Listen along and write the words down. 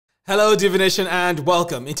Hello Divination and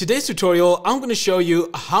welcome. In today's tutorial, I'm going to show you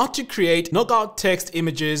how to create knockout text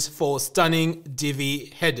images for stunning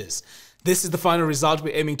Divi headers. This is the final result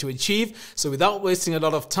we're aiming to achieve. So without wasting a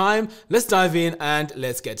lot of time, let's dive in and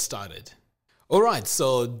let's get started. Alright,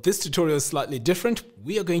 so this tutorial is slightly different.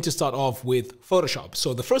 We are going to start off with Photoshop.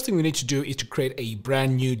 So the first thing we need to do is to create a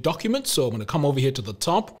brand new document. So I'm going to come over here to the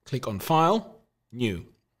top, click on File, New.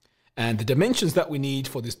 And the dimensions that we need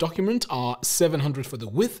for this document are 700 for the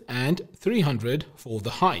width and 300 for the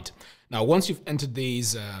height. Now, once you've entered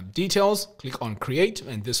these details, click on Create,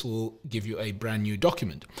 and this will give you a brand new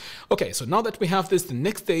document. Okay, so now that we have this, the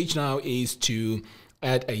next stage now is to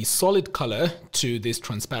add a solid color to this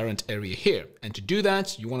transparent area here. And to do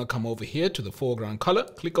that, you want to come over here to the foreground color,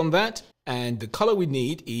 click on that, and the color we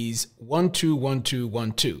need is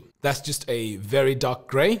 121212. That's just a very dark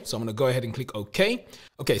gray. So I'm going to go ahead and click OK.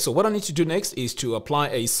 Okay, so what I need to do next is to apply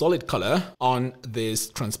a solid color on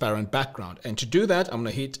this transparent background. And to do that, I'm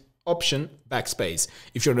going to hit Option Backspace.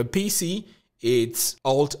 If you're on a PC, it's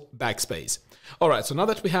Alt Backspace. All right, so now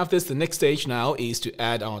that we have this, the next stage now is to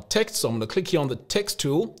add our text. So I'm going to click here on the text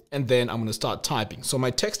tool, and then I'm going to start typing. So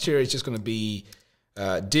my text here is just going to be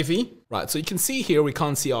Divi. Right, so you can see here we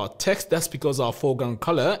can't see our text. That's because our foreground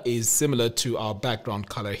color is similar to our background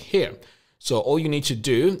color here. So all you need to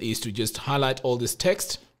do is to just highlight all this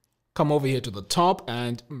text, come over here to the top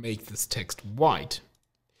and make this text white.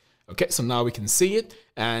 Okay, so now we can see it,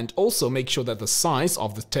 and also make sure that the size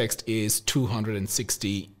of the text is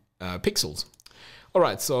 260 pixels. All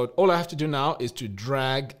right, so all I have to do now is to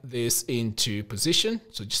drag this into position.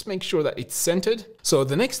 So just make sure that it's centered. So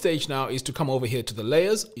the next stage now is to come over here to the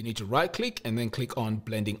layers. You need to right click and then click on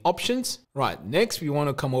blending options. Right, next we want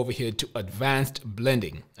to come over here to advanced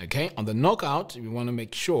blending. Okay, on the knockout, we want to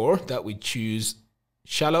make sure that we choose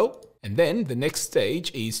shallow. And then the next stage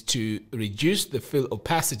is to reduce the fill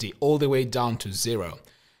opacity all the way down to 0.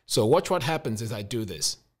 So watch what happens as I do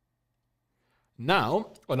this. Now,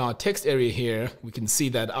 on our text area here, we can see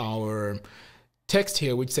that our text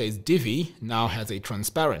here, which says Divi, now has a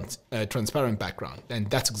transparent background. And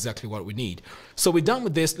that's exactly what we need. So we're done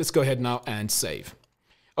with this. Let's go ahead now and save.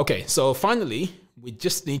 Okay, so finally, we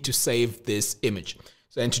just need to save this image.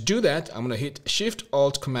 So, and to do that, I'm going to hit Shift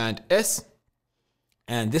Alt Command S.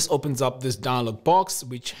 And this opens up this dialog box,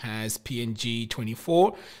 which has PNG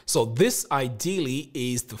 24. So this ideally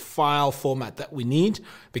is the file format that we need,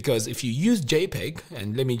 because if you use JPEG,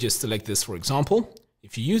 and let me just select this for example,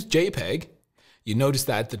 if you use JPEG, you notice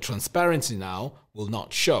that the transparency now will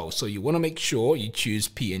not show. So you want to make sure you choose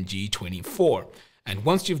PNG 24. And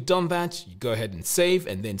once you've done that, you go ahead and save,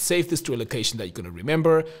 and then save this to a location that you're going to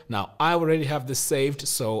remember. Now, I already have this saved,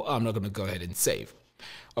 so I'm not going to go ahead and save.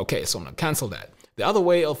 Okay, so I'm going to cancel that. The other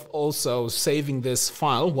way of also saving this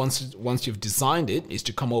file, once you've designed it, is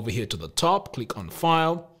to come over here to the top, click on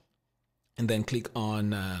File, and then click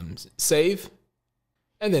on Save.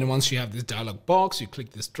 And then once you have this dialog box, you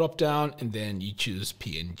click this drop down, and then you choose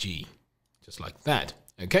PNG, just like that.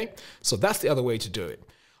 Okay, so that's the other way to do it.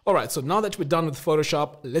 All right, so now that we're done with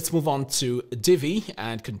Photoshop, let's move on to Divi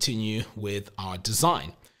and continue with our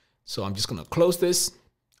design. So I'm just going to close this.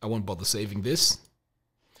 I won't bother saving this.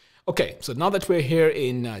 Okay, so now that we're here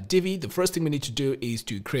in Divi, the first thing we need to do is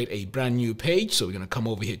to create a brand new page. So we're going to come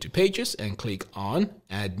over here to Pages and click on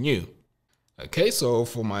Add New. Okay, so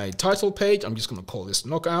for my title page, I'm just going to call this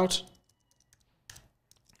Knockout.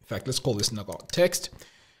 In fact, let's call this Knockout Text.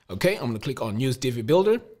 Okay, I'm going to click on Use Divi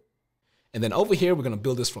Builder. And then over here, we're going to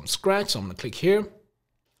build this from scratch. So I'm going to click here.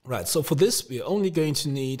 Right, so for this, we're only going to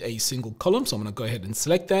need a single column. So I'm going to go ahead and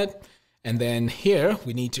select that. And then here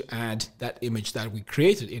we need to add that image that we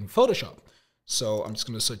created in Photoshop. So I'm just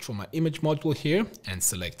going to search for my image module here and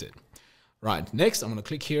select it. Right, next I'm going to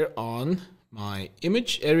click here on my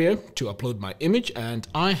image area to upload my image. And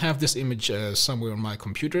I have this image somewhere on my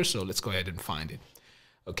computer, so let's go ahead and find it.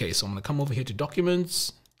 Okay, so I'm going to come over here to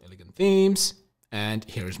Documents, Elegant Themes, and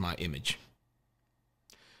here's my image.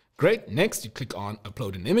 Great, next you click on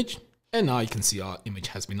Upload an Image, and now you can see our image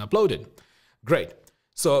has been uploaded. Great.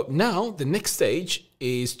 So now the next stage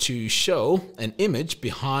is to show an image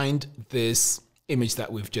behind this image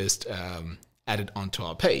that we've just added onto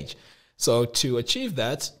our page. So to achieve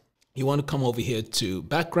that, you want to come over here to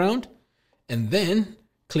Background and then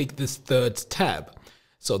click this third tab.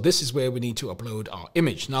 So this is where we need to upload our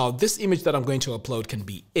image. Now, this image that I'm going to upload can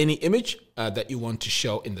be any image that you want to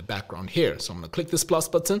show in the background here. So I'm going to click this plus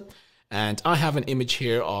button, and I have an image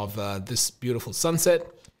here of this beautiful sunset.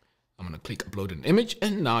 I'm going to click upload an image,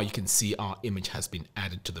 and now you can see our image has been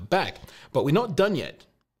added to the back. But we're not done yet,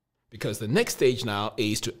 because the next stage now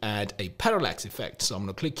is to add a parallax effect. So I'm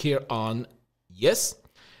going to click here on yes,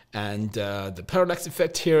 And the parallax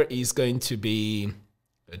effect here is going to be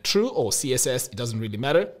true or CSS. It doesn't really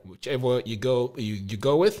matter, whichever you go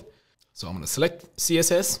with. So I'm going to select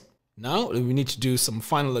CSS. Now we need to do some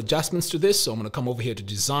final adjustments to this. So I'm going to come over here to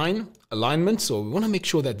design alignment. So we want to make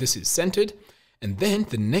sure that this is centered. And then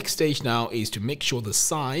the next stage now is to make sure the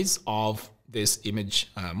size of this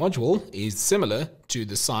image module is similar to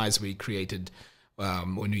the size we created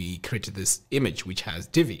when we created this image, which has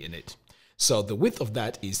Divi in it. So the width of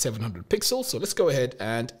that is 700 pixels. So let's go ahead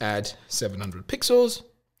and add 700 pixels.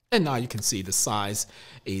 And now you can see the size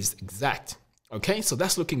is exact. Okay, so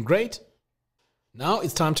that's looking great. Now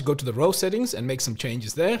it's time to go to the row settings and make some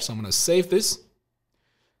changes there. So I'm going to save this.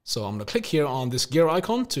 So I'm going to click here on this gear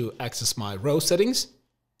icon to access my row settings,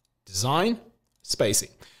 design, spacing.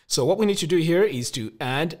 So what we need to do here is to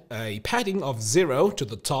add a padding of 0 to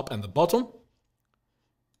the top and the bottom.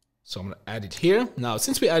 So I'm going to add it here. Now,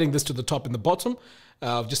 since we're adding this to the top and the bottom,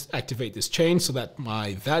 I'll just activate this chain so that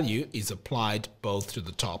my value is applied both to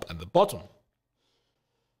the top and the bottom.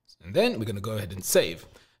 And then we're going to go ahead and save.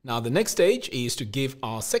 Now, the next stage is to give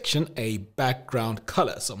our section a background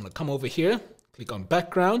color. So I'm going to come over here, click on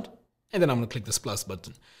background, and then I'm going to click this plus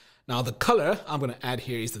button. Now, the color I'm going to add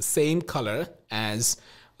here is the same color as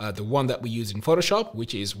the one that we use in Photoshop,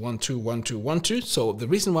 which is 121212. So the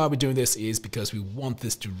reason why we're doing this is because we want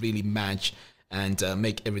this to really match and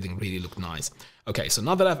make everything really look nice. Okay, so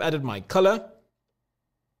now that I've added my color,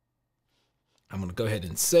 I'm going to go ahead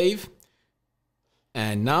and save.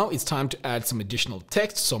 And now it's time to add some additional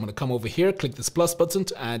text. So I'm going to come over here, click this plus button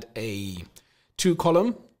to add a two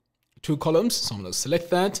columns. So I'm going to select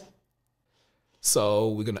that. So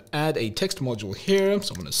we're going to add a text module here.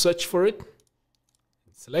 So I'm going to search for it.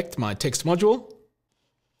 Select my text module.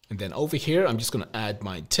 And then over here, I'm just going to add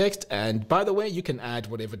my text. And by the way, you can add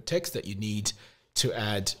whatever text that you need to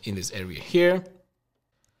add in this area here.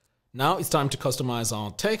 Now it's time to customize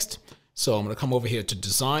our text. So I'm going to come over here to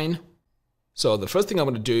design. So the first thing I'm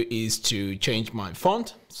going to do is to change my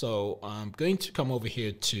font. So I'm going to come over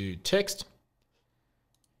here to text,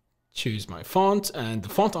 choose my font, and the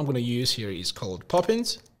font I'm going to use here is called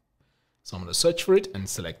Poppins. So I'm going to search for it and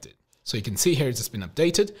select it. So you can see here it's just been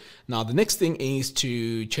updated. Now the next thing is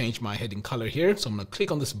to change my heading color here. So I'm going to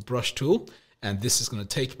click on this brush tool, and this is going to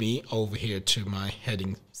take me over here to my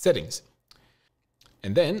heading settings.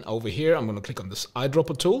 And then over here, I'm going to click on this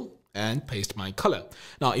eyedropper tool and paste my color.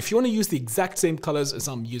 Now, if you want to use the exact same colors as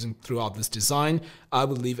I'm using throughout this design, I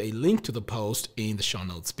will leave a link to the post in the show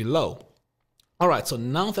notes below. All right, so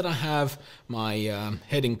now that I have my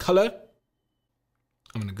heading color,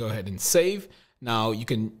 I'm going to go ahead and save. Now you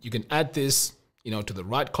can add this, to the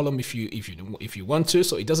right column if you want to.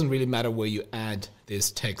 So it doesn't really matter where you add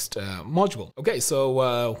this text module. Okay,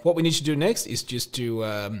 so what we need to do next is just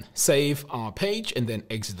to save our page and then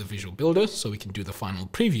exit the Visual Builder so we can do the final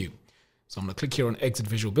preview. So I'm going to click here on Exit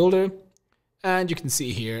Visual Builder, and you can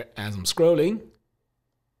see here as I'm scrolling,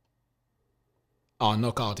 our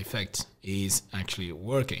knockout effect is actually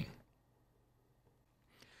working.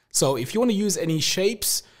 So if you want to use any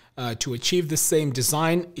shapes to achieve the same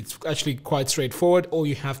design, it's actually quite straightforward. All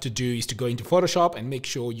you have to do is to go into Photoshop and make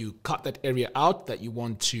sure you cut that area out that you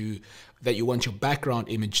want your background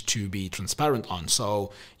image to be transparent on.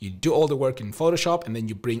 So you do all the work in Photoshop and then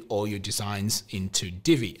you bring all your designs into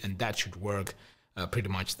Divi, and that should work pretty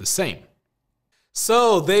much the same.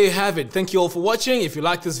 So there you have it. Thank you all for watching. If you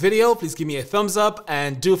like this video, please give me a thumbs up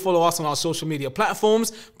and do follow us on our social media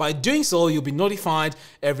platforms. By doing so, you'll be notified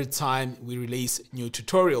every time we release new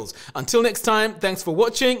tutorials. Until next time, thanks for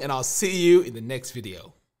watching, and I'll see you in the next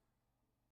video.